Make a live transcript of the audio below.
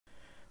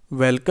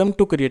Welcome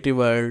to Creative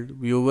World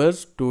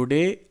viewers.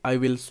 Today I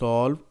will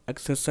solve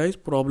exercise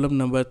problem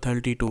number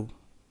 32.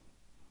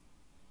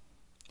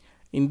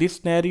 In this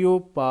scenario,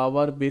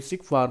 power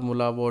basic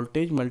formula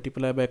voltage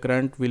multiplied by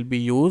current will be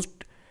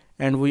used,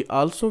 and we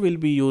also will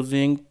be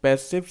using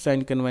passive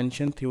sign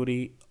convention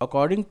theory.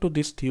 According to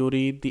this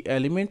theory, the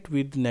element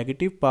with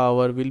negative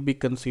power will be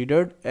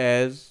considered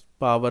as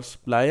power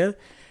supplier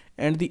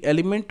and the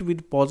element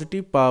with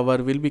positive power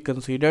will be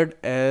considered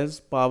as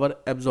power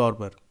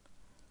absorber.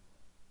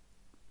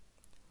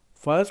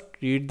 First,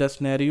 read the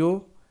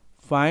scenario.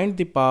 Find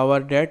the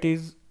power that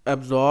is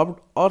absorbed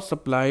or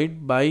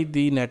supplied by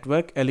the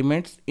network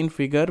elements in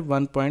figure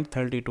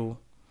 1.32.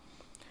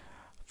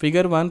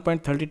 Figure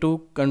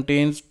 1.32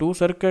 contains two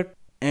circuits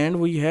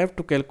and we have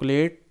to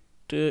calculate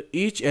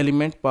each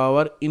element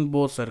power in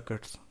both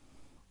circuits.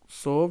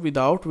 So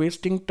without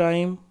wasting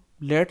time,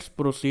 let's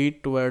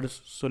proceed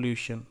towards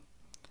solution.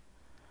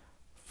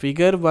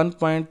 Figure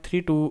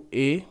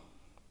 1.32a,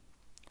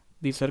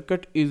 the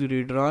circuit is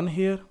redrawn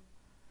here.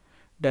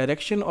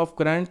 Direction of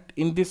current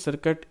in this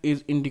circuit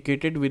is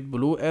indicated with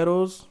blue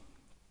arrows.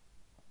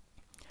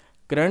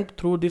 Current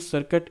through this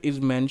circuit is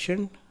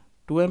mentioned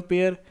 2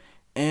 ampere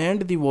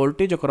and the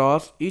voltage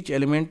across each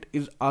element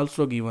is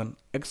also given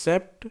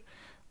except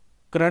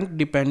current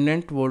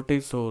dependent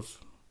voltage source.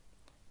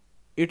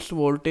 Its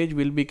voltage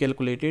will be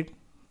calculated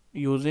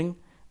using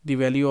the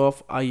value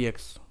of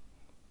Ix.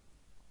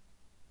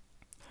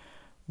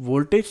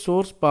 Voltage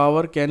source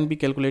power can be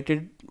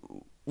calculated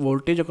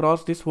voltage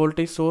across this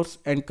voltage source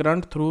and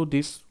current through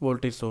this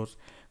voltage source.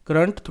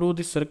 Current through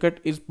this circuit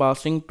is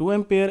passing 2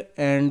 ampere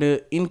and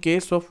in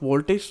case of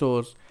voltage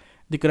source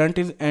the current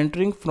is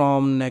entering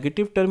from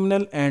negative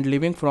terminal and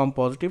leaving from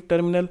positive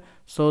terminal,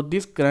 so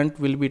this current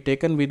will be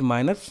taken with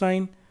minus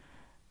sign.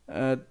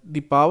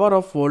 The power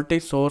of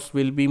voltage source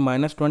will be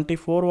minus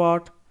 24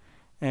 watt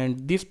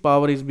and this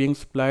power is being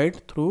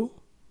supplied through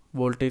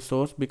voltage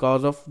source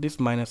because of this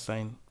minus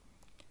sign.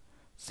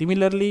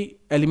 Similarly,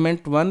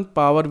 element 1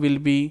 power will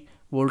be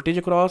voltage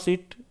across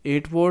it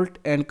 8 volt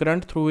and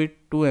current through it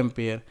 2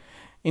 ampere.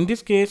 In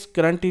this case,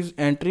 current is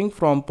entering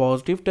from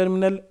positive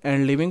terminal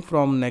and leaving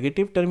from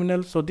negative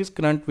terminal, so this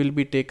current will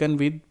be taken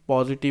with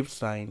positive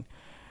sign.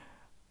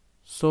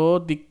 So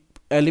the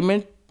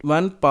element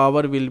 1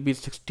 power will be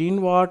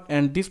 16 watt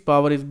and this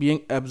power is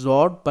being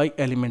absorbed by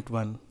element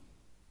 1.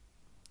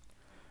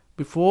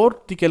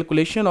 Before the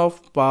calculation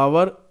of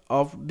power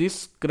of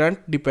this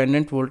current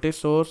dependent voltage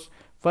source,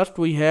 first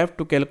we have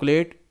to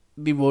calculate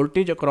the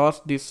voltage across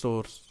this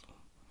source,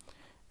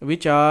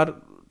 which are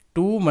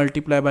 2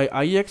 multiplied by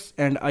Ix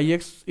and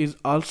Ix is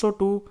also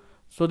 2,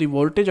 so the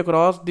voltage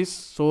across this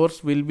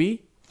source will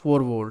be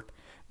 4 volt.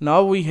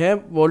 Now we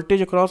have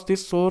voltage across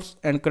this source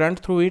and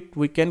current through it,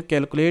 we can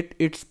calculate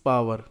its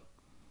power.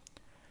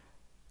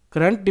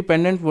 Current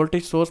dependent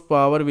voltage source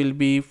power will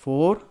be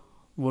 4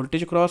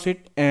 voltage across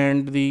it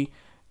and the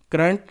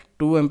current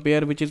 2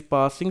 ampere which is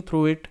passing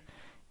through it.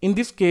 In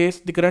this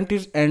case, the current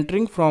is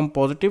entering from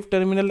positive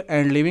terminal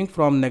and leaving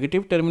from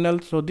negative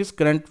terminal, so this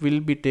current will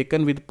be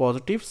taken with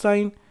positive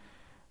sign.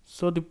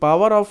 So the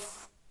power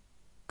of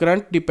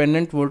current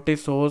dependent voltage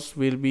source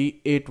will be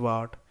 8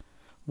 watt.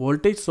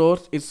 Voltage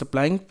source is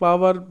supplying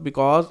power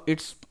because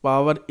its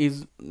power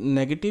is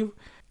negative.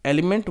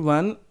 Element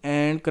 1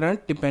 and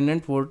current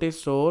dependent voltage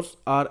source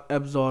are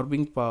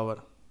absorbing power.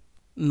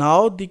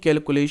 Now the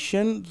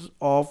calculations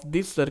of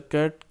this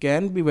circuit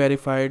can be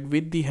verified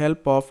with the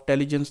help of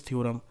Telegen's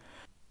theorem.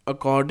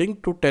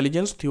 According to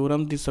Telegen's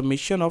theorem, the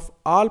summation of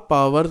all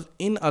powers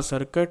in a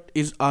circuit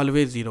is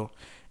always 0.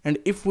 And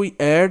if we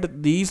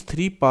add these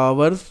three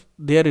powers,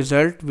 their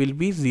result will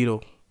be 0.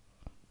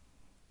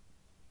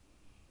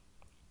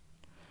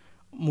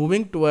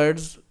 Moving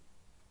towards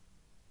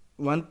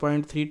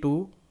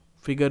 1.32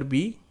 figure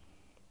B,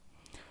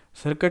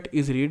 circuit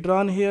is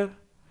redrawn here.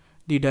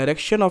 The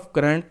direction of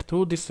current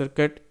through this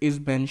circuit is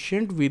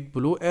mentioned with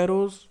blue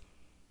arrows.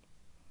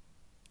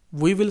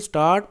 We will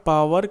start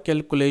power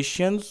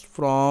calculations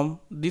from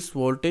this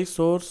voltage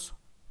source.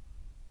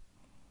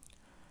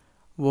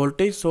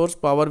 Voltage source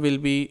power will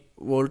be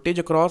voltage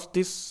across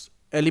this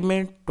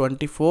element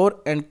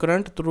 24 and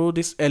current through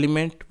this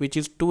element which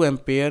is 2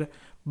 ampere,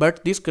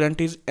 but this current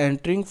is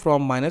entering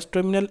from minus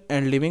terminal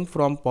and leaving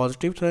from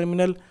positive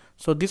terminal,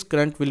 so this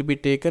current will be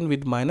taken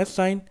with minus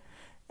sign.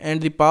 And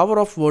the power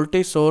of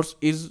voltage source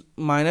is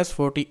minus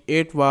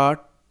 48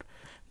 watt.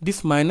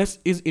 This minus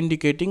is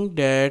indicating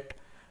that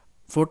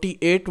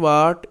 48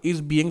 watt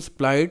is being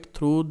supplied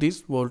through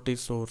this voltage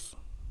source.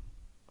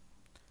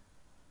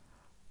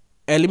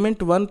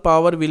 Element 1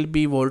 power will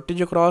be voltage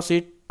across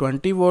it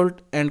 20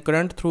 volt and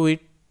current through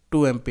it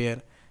 2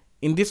 ampere.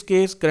 In this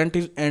case, current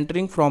is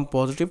entering from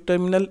positive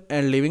terminal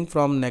and leaving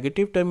from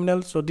negative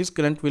terminal, so this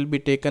current will be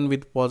taken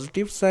with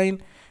positive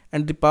sign.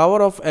 And the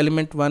power of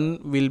element 1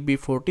 will be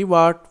 40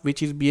 watt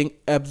which is being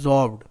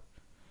absorbed.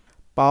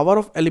 Power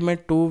of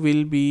element 2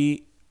 will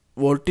be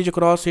voltage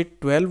across it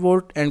 12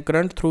 volt and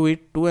current through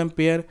it 2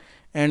 ampere.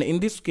 and in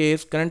this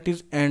case current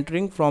is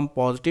entering from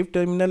positive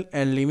terminal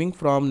and leaving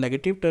from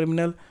negative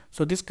terminal.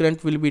 So this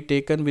current will be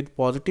taken with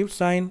positive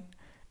sign,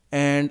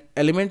 and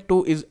element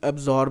 2 is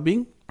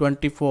absorbing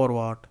 24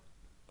 watt.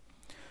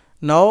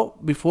 Now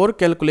before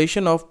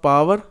calculation of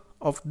power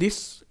of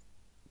this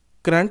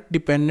current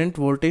dependent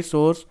voltage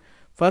source,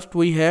 first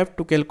we have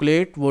to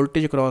calculate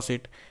voltage across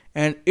it,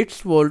 and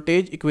its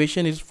voltage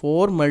equation is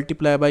 4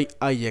 multiplied by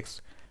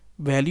Ix.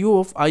 Value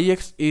of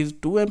Ix is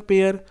 2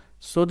 ampere,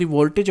 so the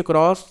voltage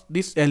across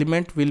this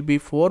element will be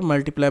 4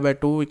 multiplied by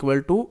 2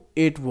 equal to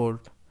 8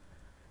 volt.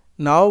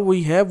 Now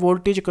we have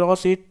voltage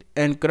across it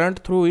and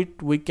current through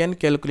it, we can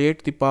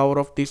calculate the power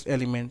of this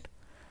element.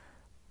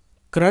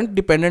 Current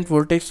dependent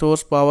voltage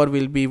source power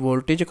will be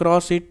voltage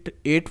across it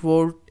 8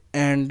 volt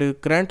and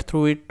current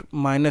through it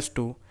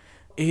 -2.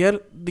 Here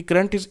the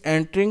current is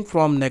entering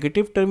from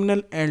negative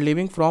terminal and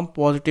leaving from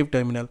positive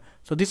terminal.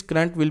 So this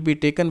current will be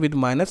taken with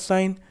minus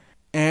sign,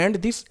 and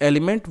this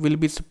element will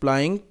be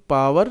supplying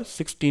power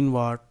 16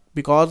 watt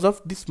because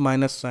of this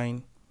minus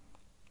sign.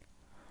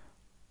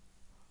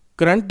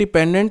 Current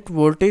dependent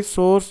voltage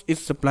source is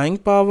supplying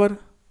power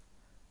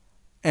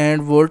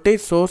and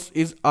voltage source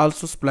is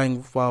also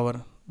supplying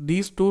power.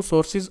 These two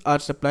sources are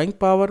supplying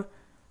power,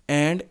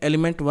 and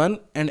element 1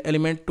 and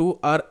element 2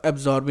 are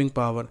absorbing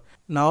power.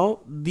 Now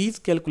these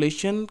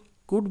calculation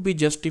could be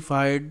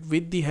justified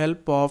with the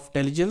help of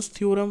Telegen's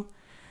theorem.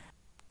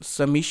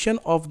 Summation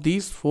of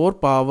these four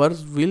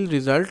powers will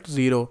result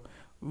 0,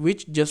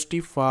 which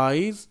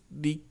justifies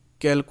the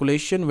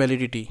calculation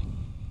validity.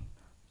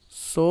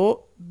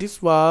 So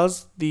this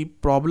was the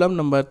problem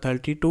number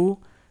 32.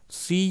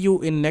 See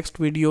you in next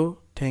video.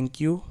 Thank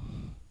you.